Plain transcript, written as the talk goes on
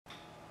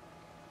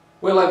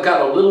Well, I've got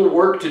a little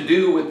work to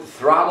do with the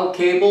throttle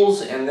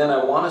cables, and then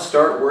I want to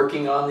start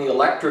working on the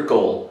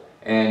electrical,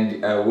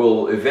 and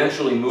we'll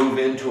eventually move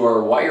into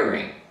our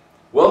wiring.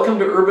 Welcome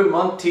to Urban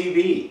Monk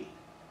TV.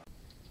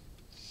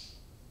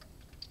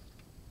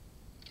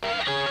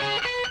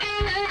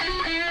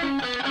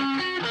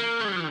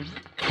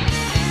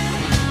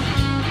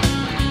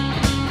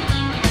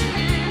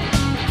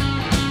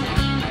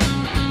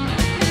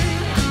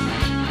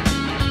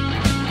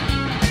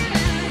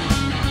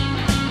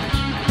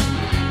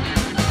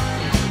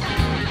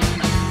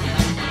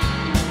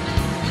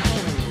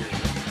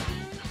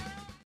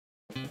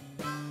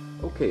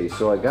 Okay,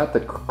 so I got the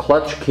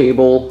clutch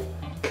cable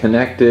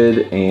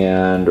connected,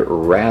 and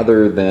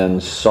rather than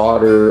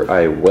solder,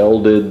 I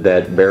welded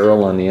that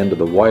barrel on the end of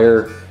the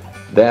wire.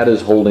 That is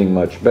holding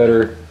much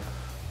better.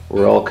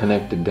 We're all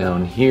connected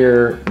down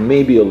here.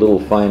 Maybe a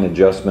little fine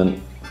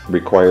adjustment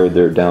required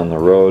there down the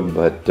road,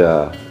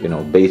 but you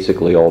know,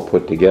 basically all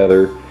put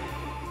together.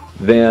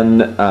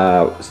 Then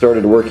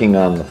started working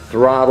on the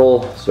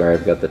throttle. Sorry,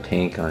 I've got the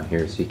tank on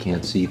here so you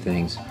can't see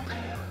things.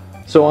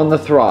 So on the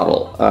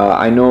throttle,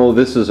 I know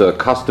this is a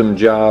custom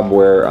job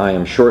where I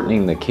am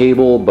shortening the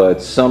cable,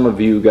 but some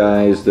of you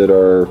guys that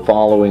are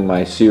following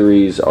my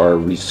series are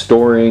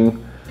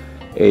restoring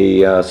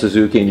a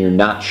Suzuki and you're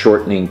not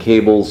shortening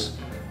cables.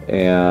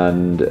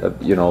 And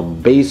you know,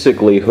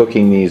 basically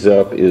hooking these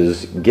up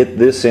is get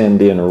this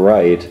end in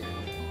right.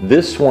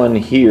 This one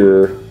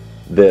here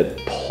that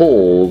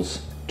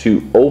pulls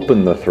to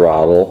open the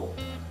throttle,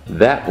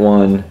 that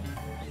one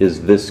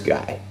is this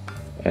guy,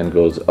 and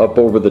goes up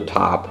over the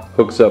top,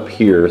 hooks up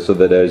here so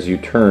that as you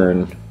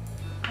turn,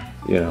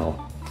 you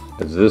know,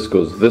 as this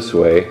goes this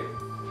way,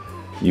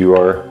 you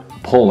are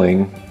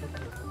pulling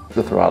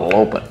the throttle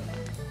open.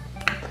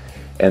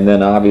 And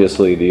then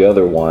obviously the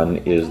other one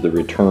is the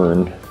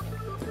return,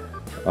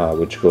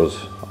 which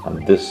goes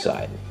on this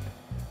side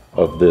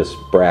of this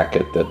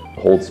bracket that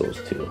holds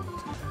those two.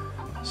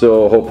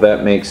 So I hope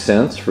that makes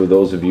sense for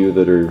those of you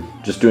that are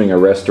just doing a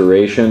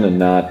restoration and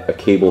not a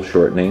cable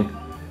shortening.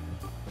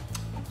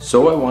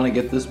 So I want to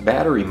get this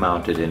battery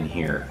mounted in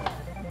here,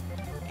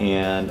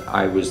 and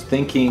I was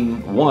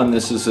thinking, one,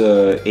 this is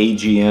a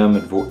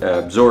AGM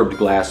absorbed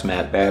glass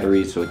mat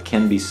battery, so it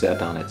can be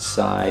set on its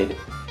side.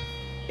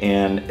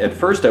 And at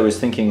first I was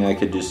thinking I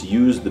could just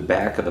use the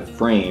back of the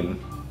frame,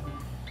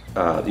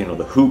 you know,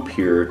 the hoop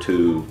here,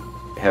 to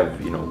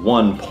have, you know,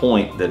 one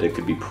point that it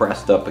could be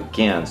pressed up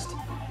against.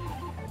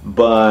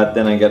 But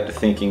then I got to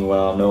thinking,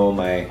 well, no,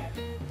 my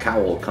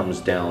cowl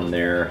comes down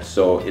there,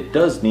 so it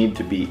does need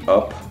to be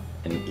up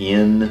and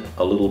in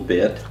a little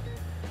bit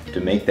to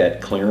make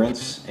that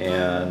clearance,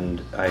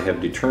 and I have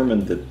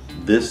determined that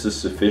this is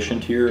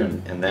sufficient here,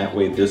 and that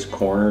way this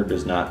corner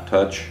does not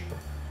touch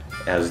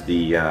as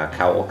the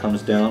cowl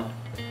comes down.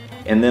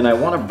 And then I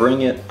want to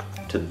bring it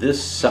to this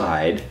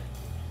side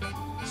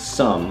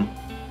some,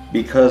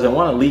 because I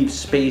want to leave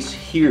space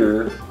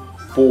here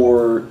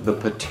for the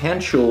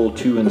potential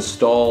to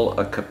install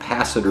a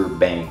capacitor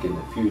bank in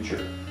the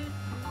future.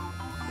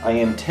 I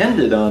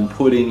intended on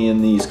putting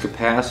in these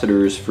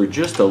capacitors for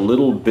just a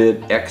little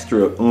bit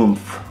extra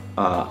oomph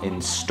in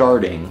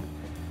starting.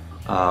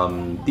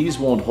 These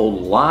won't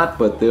hold a lot,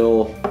 but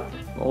they'll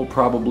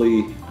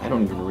probably, I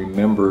don't even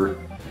remember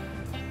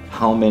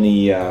how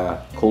many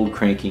cold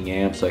cranking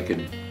amps I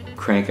could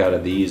crank out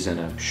of these in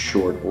a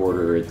short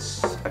order.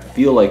 I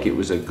feel like it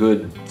was a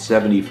good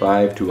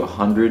 75 to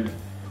 100,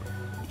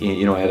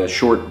 you know, at a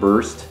short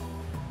burst.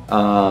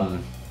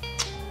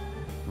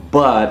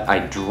 But I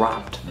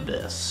dropped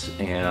this,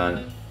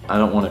 and I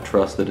don't want to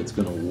trust that it's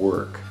going to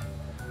work.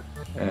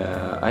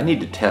 I need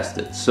to test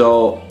it.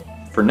 So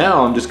for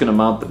now, I'm just going to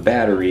mount the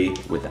battery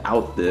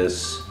without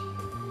this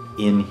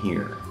in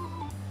here.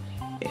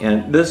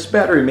 And this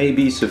battery may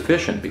be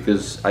sufficient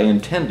because I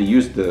intend to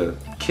use the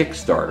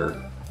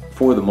Kickstarter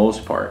for the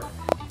most part.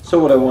 So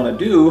what I want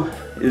to do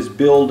is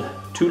build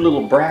two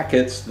little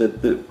brackets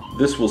that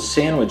this will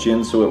sandwich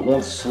in so it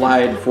won't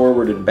slide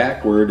forward and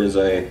backward as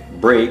I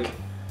brake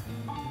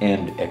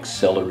and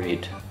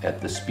accelerate at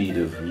the speed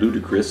of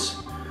ludicrous.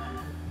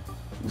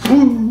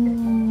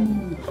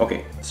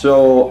 Okay,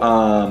 so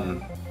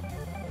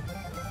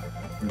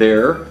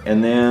there,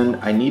 and then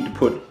I need to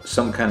put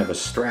some kind of a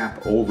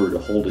strap over to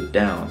hold it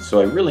down. So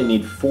I really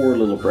need four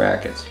little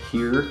brackets,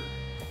 here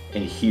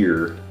and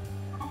here.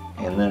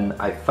 And then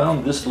I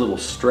found this little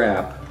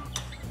strap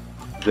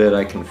that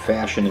I can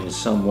fashion in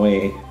some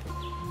way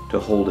to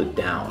hold it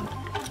down.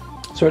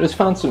 So I just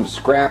found some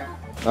scrap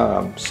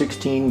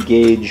 16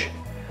 gauge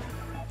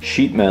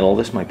sheet metal.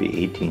 This might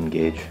be 18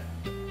 gauge.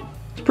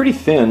 It's pretty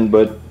thin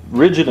but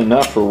rigid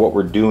enough for what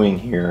we're doing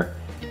here.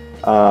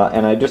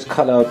 And I just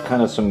cut out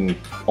kind of some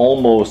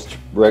almost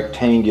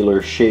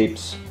rectangular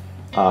shapes.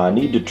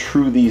 Need to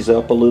true these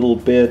up a little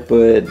bit,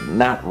 but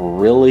not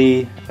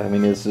really. I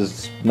mean, this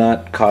is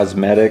not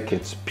cosmetic,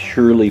 it's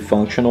purely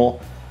functional.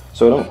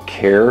 So I don't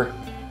care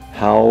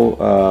how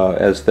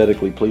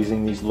aesthetically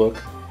pleasing these look.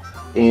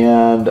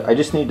 And I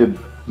just need to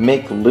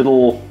make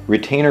little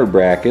retainer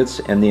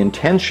brackets, and the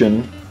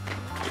intention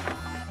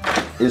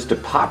is to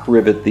pop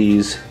rivet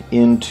these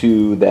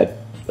into that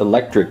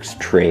electrics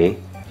tray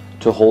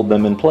to hold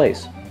them in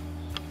place.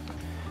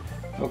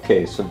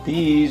 Okay, so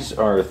these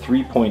are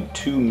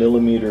 3.2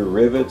 millimeter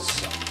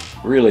rivets.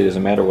 Really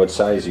doesn't matter what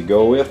size you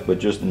go with, but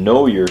just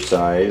know your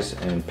size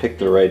and pick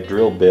the right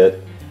drill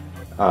bit.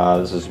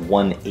 This is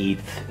 1/8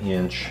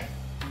 inch,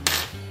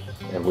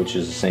 which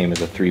is the same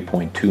as a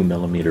 3.2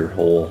 millimeter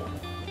hole.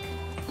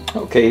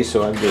 Okay,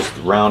 so I've just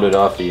rounded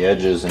off the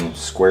edges and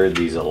squared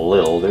these a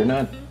little. They're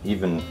not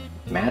even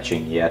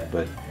matching yet,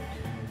 but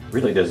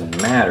really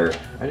doesn't matter.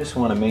 I just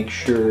want to make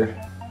sure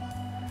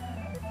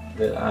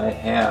that I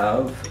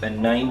have a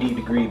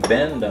 90-degree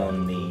bend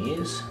on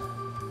these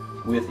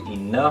with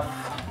enough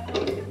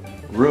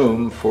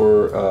room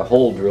for a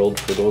hole drilled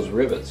for those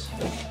rivets.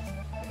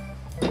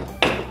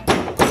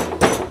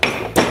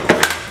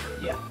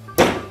 Yeah.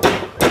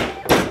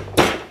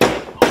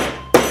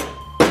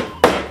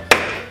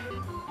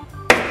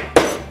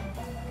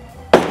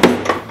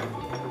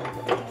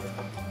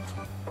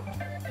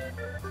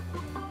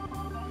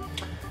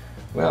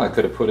 Well, I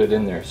could have put it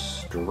in there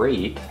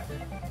straight.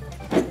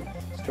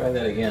 Let's try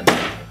that again.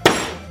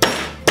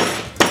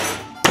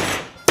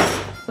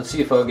 Let's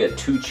see if I'll get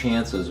 2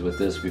 chances with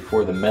this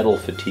before the metal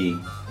fatigue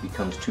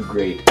becomes too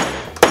great.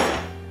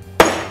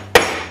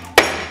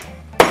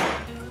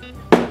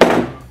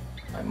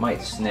 I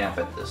might snap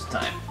it this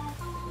time.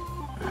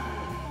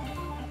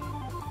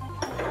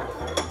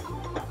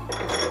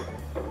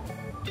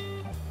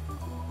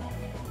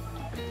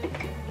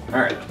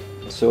 Alright,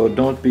 so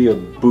don't be a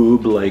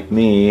boob like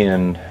me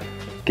and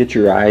get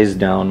your eyes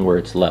down where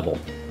it's level.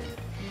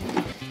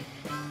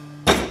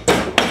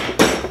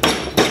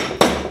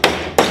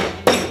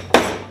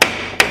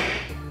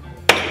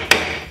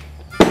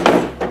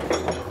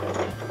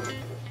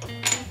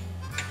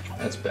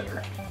 That's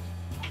better.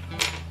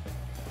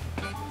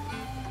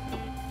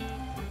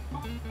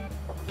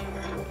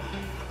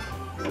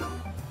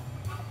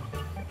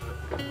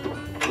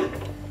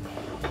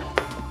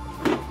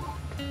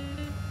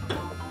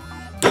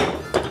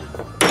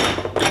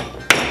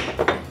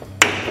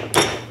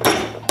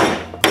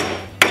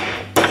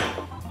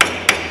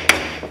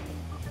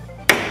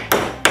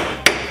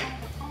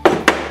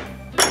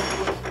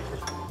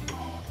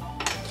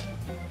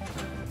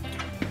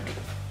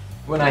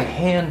 When I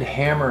hand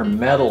hammer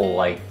metal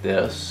like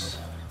this,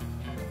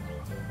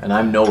 and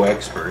I'm no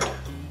expert,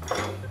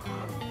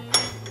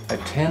 I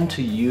tend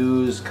to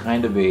use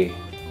kind of a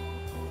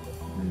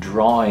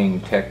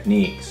drawing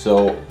technique.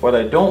 So what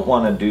I don't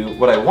want to do,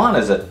 what I want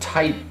is a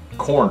tight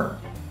corner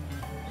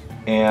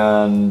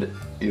and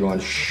you know,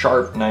 a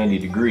sharp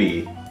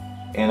 90-degree.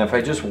 And if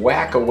I just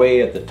whack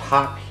away at the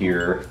top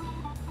here,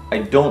 I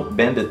don't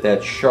bend it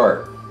that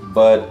sharp.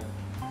 But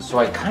so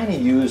I kind of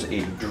use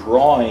a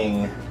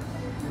drawing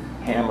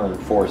hammer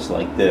force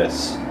like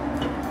this.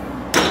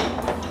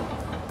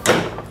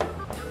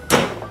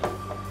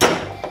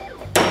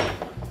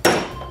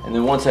 And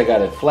then once I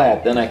got it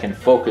flat, then I can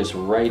focus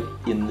right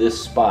in this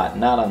spot,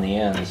 not on the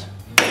ends.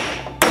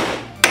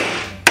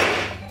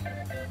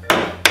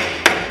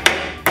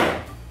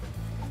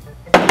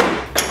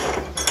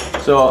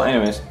 So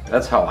anyways,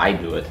 that's how I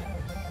do it,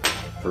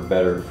 for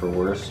better or for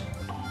worse.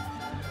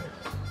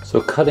 So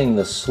cutting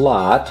the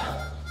slot,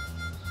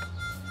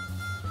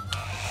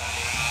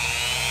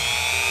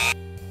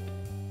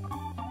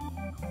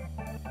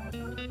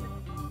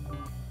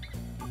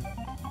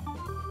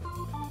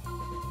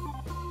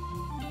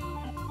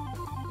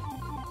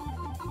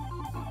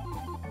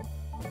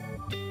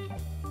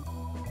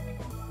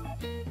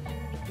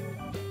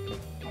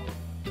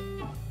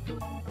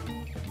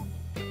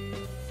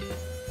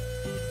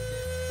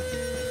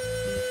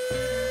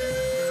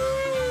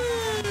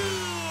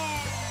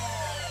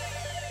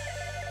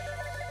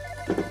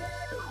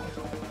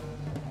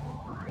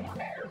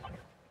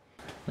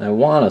 I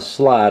want a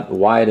slot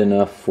wide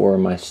enough for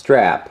my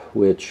strap,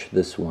 which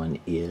this one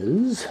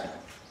is.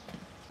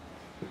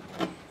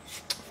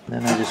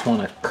 Then I just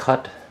want to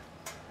cut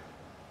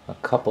a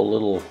couple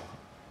little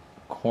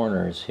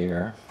corners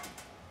here,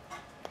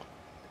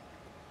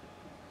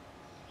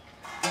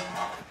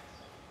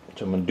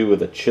 which I'm going to do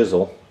with a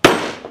chisel,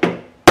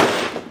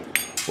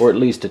 or at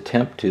least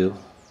attempt to.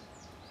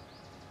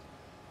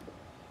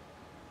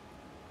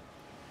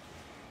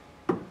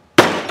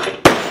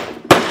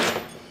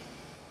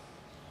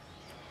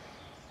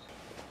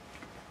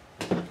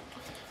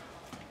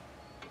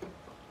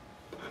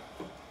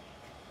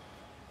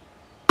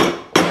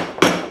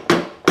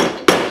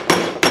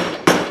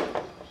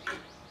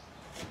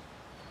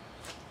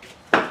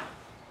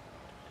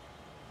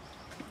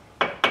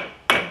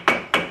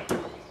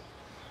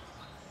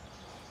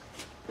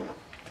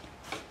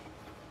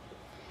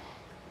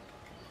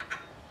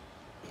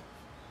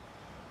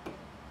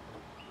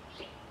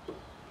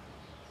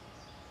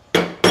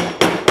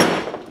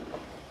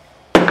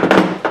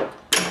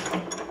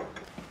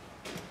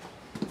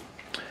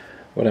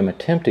 What I'm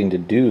attempting to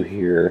do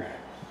here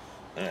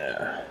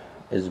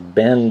is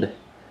bend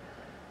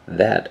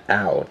that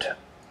out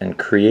and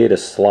create a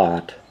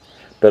slot,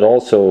 but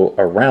also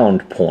a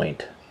round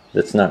point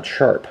that's not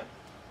sharp.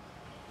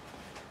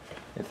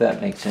 if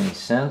that makes any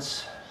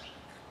sense.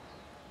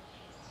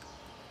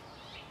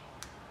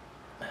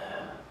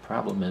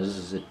 Problem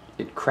is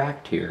it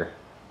cracked here,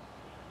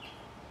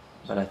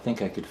 but I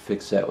think I could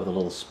fix that with a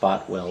little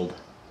spot weld.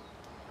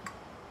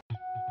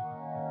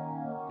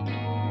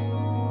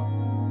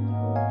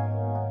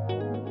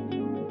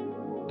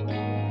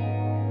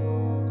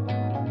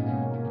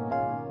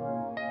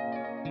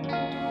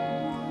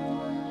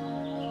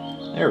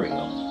 There we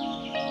go.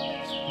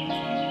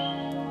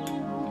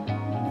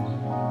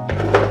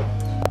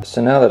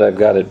 So now that I've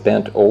got it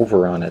bent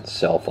over on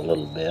itself a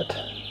little bit,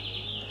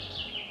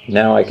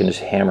 now I can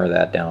just hammer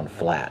that down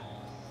flat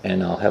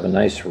and I'll have a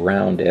nice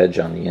round edge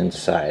on the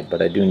inside,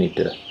 but I do need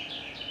to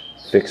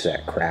fix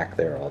that crack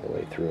there all the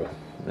way through.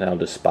 And I'll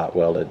just spot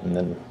weld it and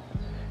then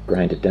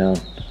grind it down.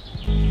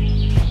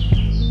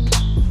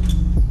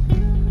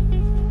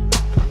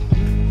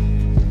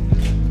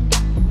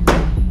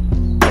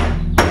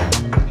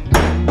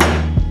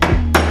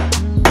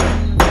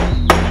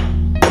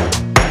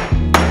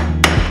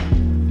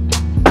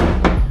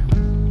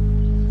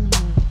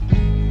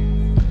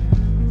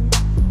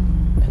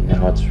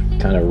 It's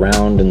kind of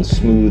round and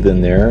smooth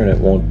in there and it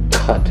won't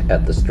cut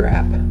at the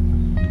strap.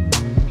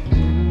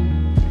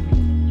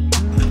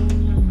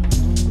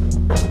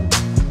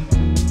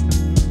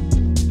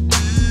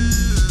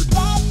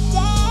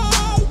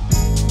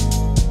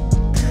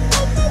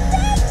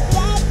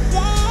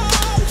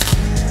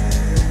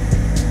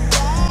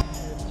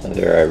 So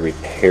there, I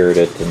repaired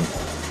it and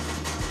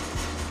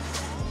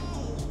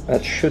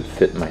that should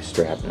fit my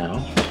strap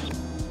now.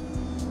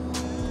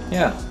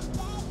 Yeah,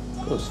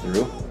 goes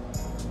through.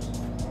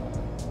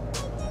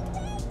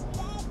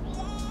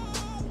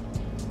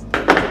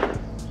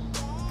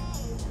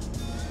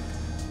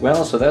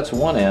 Well, so that's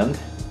one end.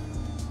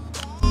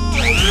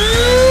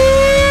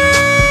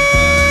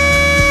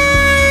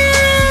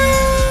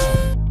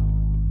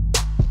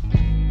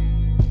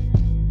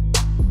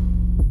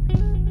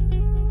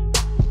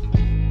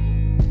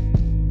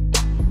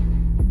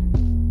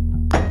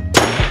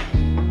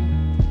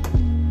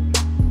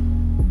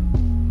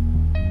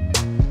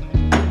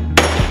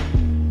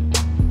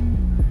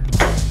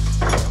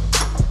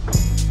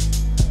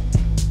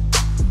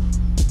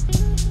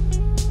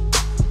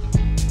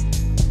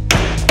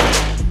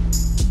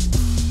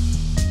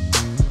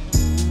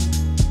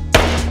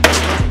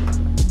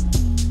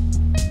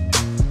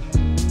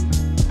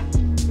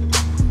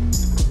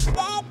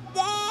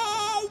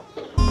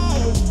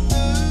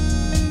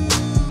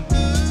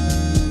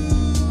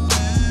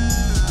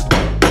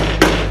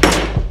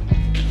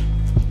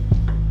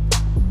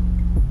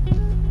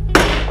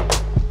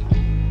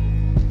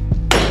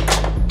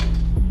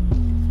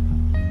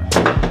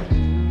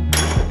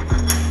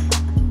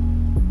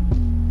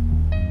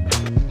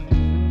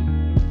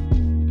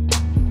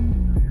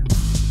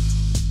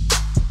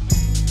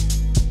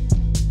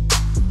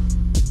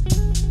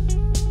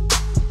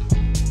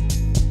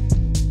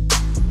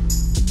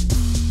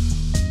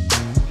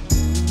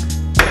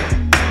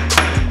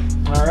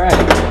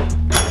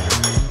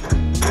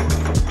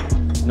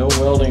 No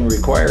welding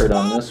required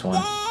on this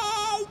one.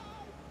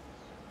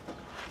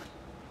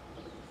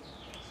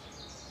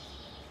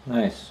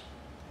 Nice.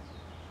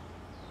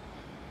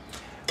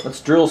 Let's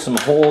drill some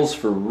holes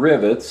for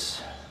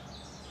rivets.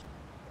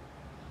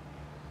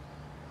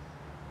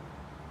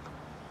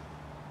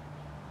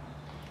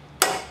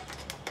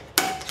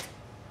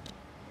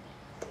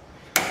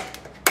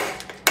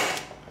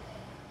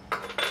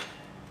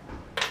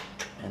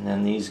 And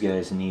then these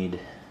guys need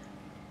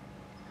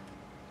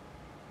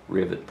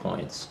rivet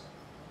points.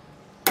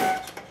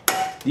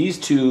 These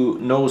two,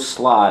 no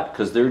slot,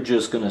 because they're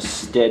just going to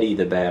steady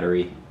the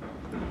battery.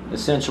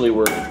 Essentially,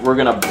 we're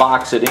going to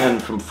box it in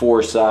from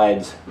four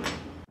sides.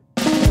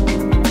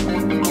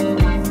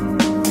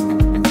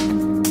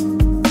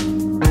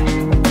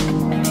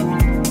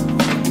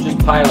 Just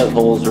pilot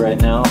holes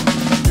right now.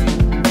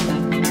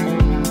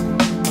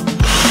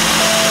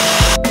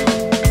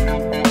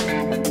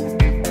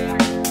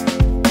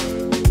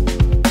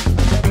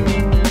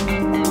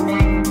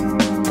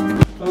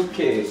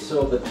 Okay,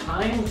 so the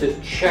time to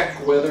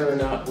check whether or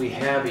not we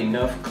have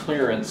enough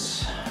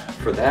clearance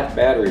for that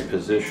battery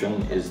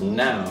position is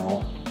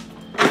now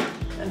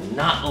and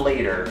not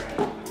later.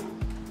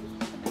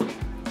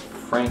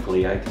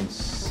 Frankly, I can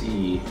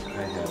see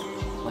I have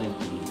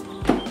plenty.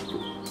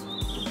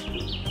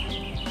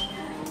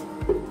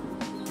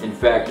 In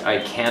fact, I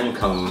can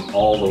come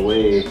all the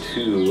way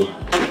to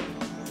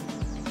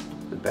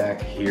the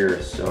back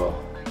here, so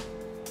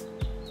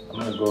I'm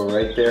gonna go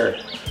right there.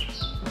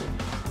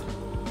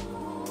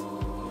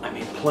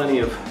 Plenty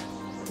of,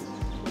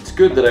 it's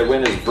good that I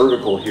went as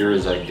vertical here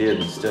as I did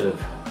instead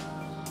of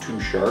too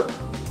sharp.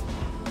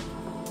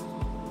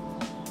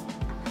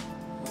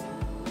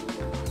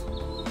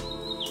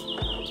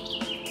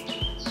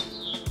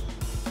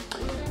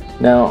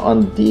 Now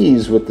on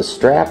these with the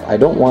strap, I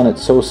don't want it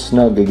so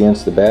snug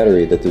against the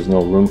battery that there's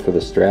no room for the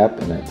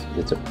strap and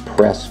it's a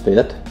press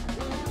fit.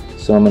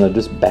 So I'm going to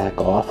just back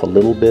off a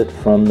little bit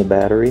from the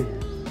battery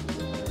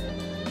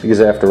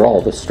because after all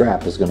the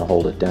strap is going to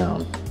hold it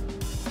down.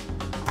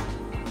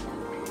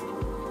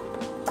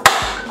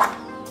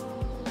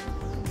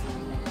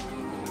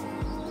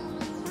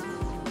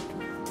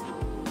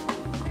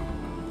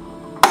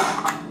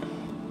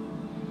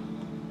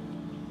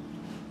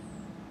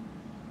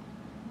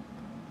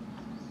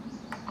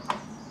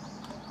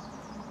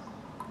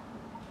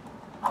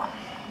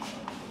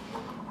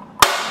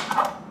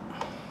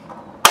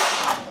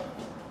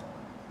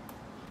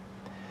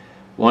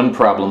 One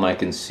problem I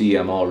can see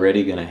I'm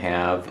already going to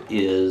have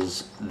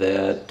is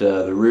that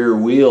the rear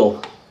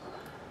wheel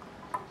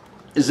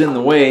is in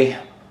the way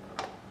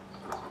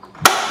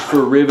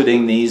for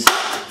riveting these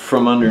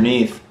from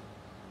underneath,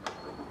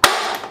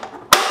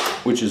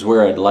 which is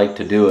where I'd like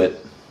to do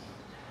it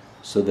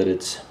so that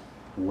it's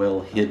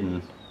well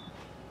hidden.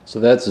 So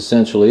that's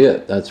essentially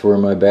it. That's where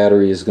my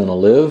battery is going to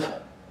live,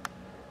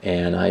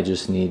 and I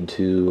just need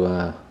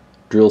to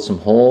drill some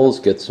holes,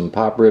 get some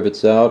pop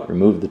rivets out,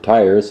 remove the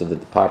tires so that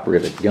the pop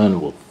rivet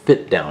gun will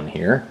fit down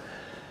here,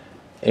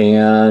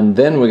 and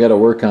then we got to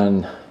work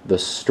on the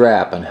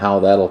strap and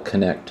how that'll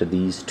connect to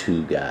these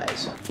two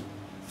guys.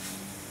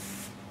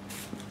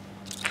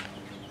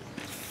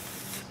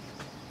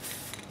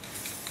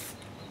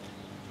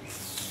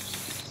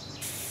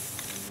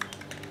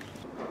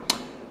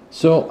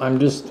 So I'm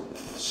just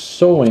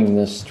sewing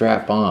this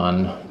strap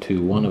on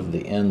to one of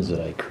the ends that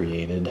I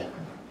created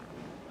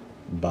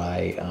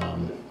by,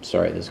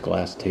 sorry, this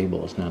glass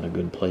table is not a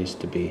good place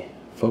to be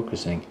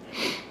focusing.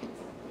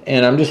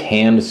 And I'm just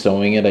hand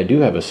sewing it. I do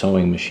have a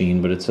sewing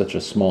machine, but it's such a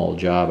small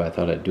job I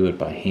thought I'd do it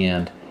by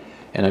hand.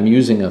 And I'm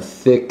using a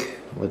thick,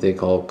 what they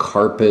call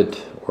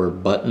carpet or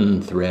button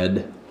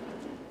thread.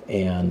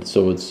 And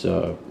so it's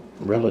a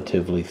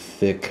relatively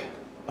thick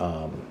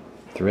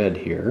thread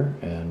here,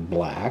 and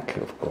black,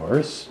 of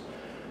course.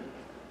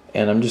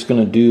 And I'm just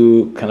going to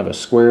do kind of a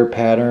square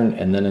pattern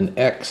and then an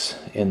X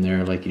in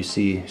there like you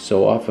see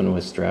so often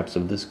with straps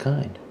of this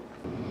kind.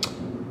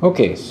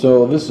 Okay,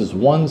 so this is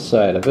one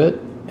side of it,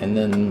 and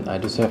then I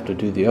just have to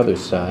do the other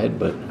side,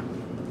 but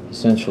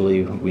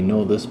essentially we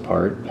know this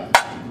part,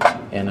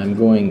 and I'm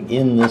going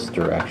in this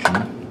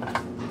direction.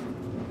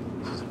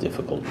 This is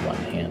difficult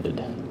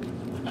one-handed.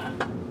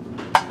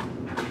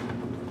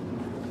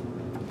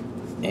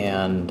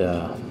 And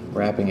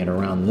wrapping it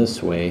around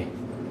this way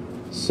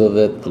so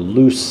that the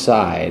loose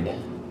side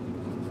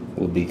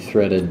will be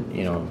threaded,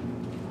 you know,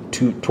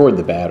 toward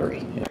the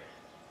battery.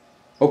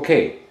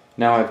 Okay,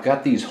 now I've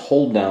got these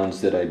hold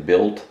downs that I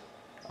built.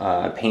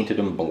 I painted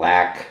them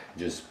black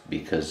just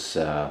because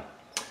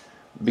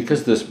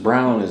this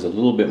brown is a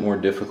little bit more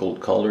difficult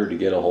color to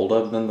get a hold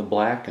of than the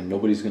black, and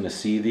nobody's going to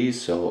see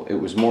these, so it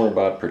was more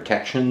about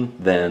protection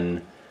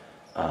than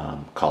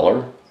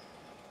color.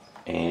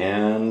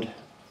 And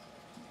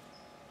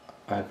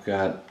I've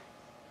got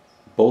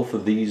both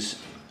of these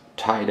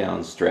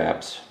tie-down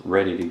straps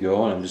ready to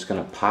go, and I'm just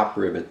going to pop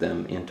rivet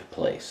them into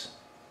place.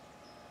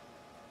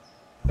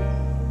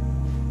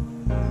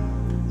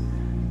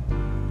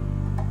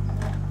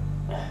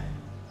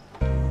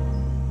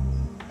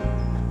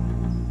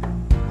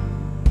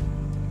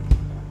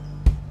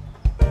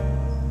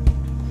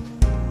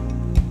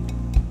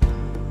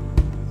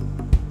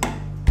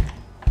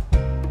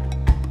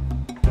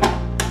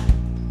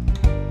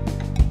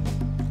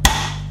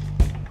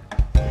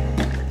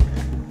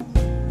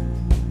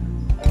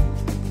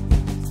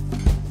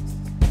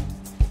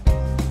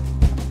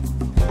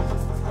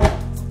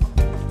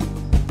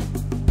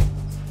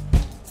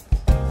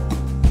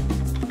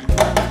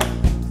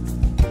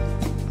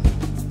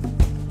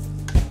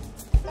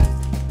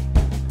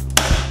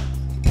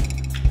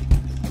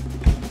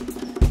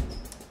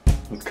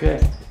 Okay,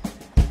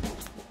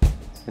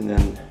 and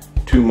then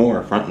two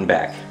more front and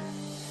back.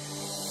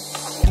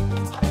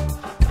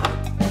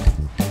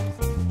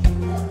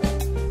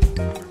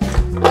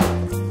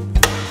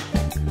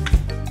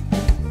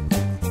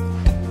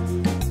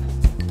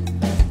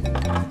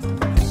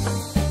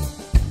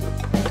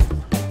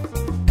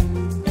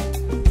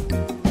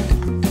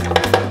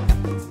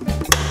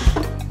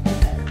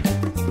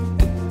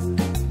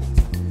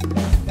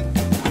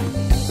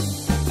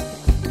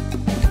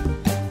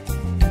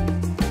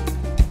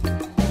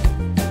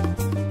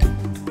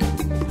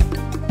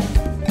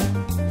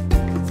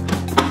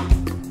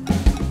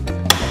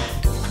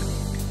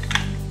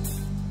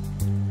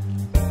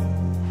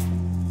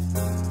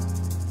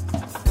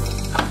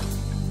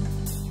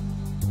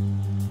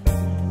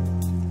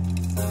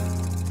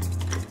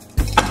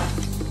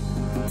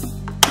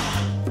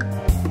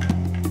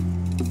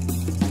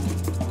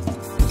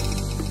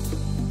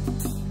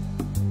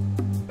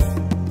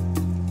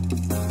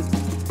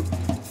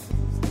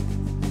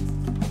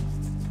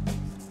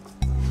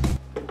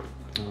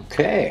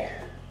 Okay,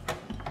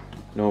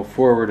 no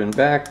forward and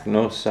back,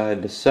 no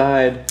side to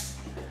side.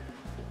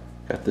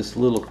 Got this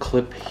little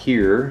clip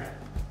here.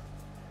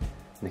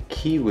 And the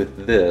key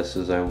with this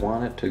is I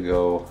want it to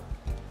go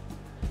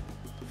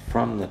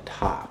from the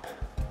top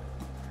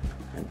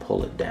and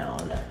pull it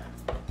down,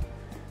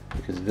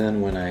 because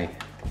then when I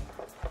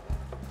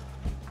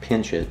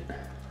pinch it,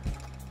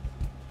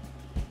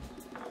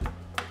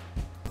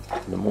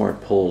 the more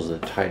it pulls, the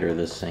tighter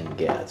this thing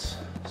gets.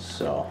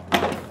 So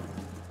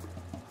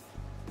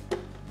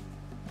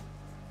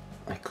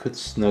I could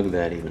snug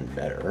that even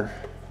better.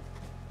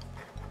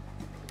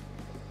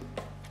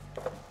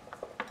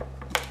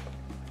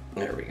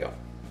 There we go.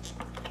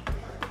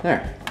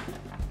 There.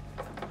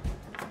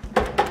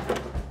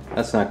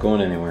 That's not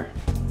going anywhere.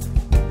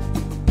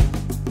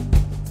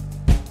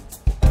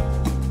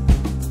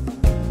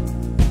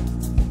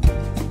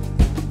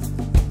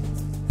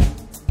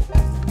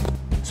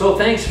 So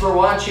thanks for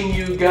watching,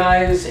 you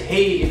guys.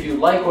 Hey, if you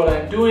like what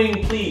I'm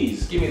doing,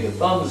 please give me the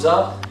thumbs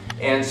up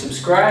and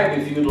subscribe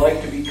if you'd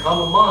like to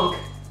become a monk.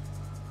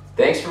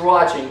 Thanks for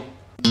watching.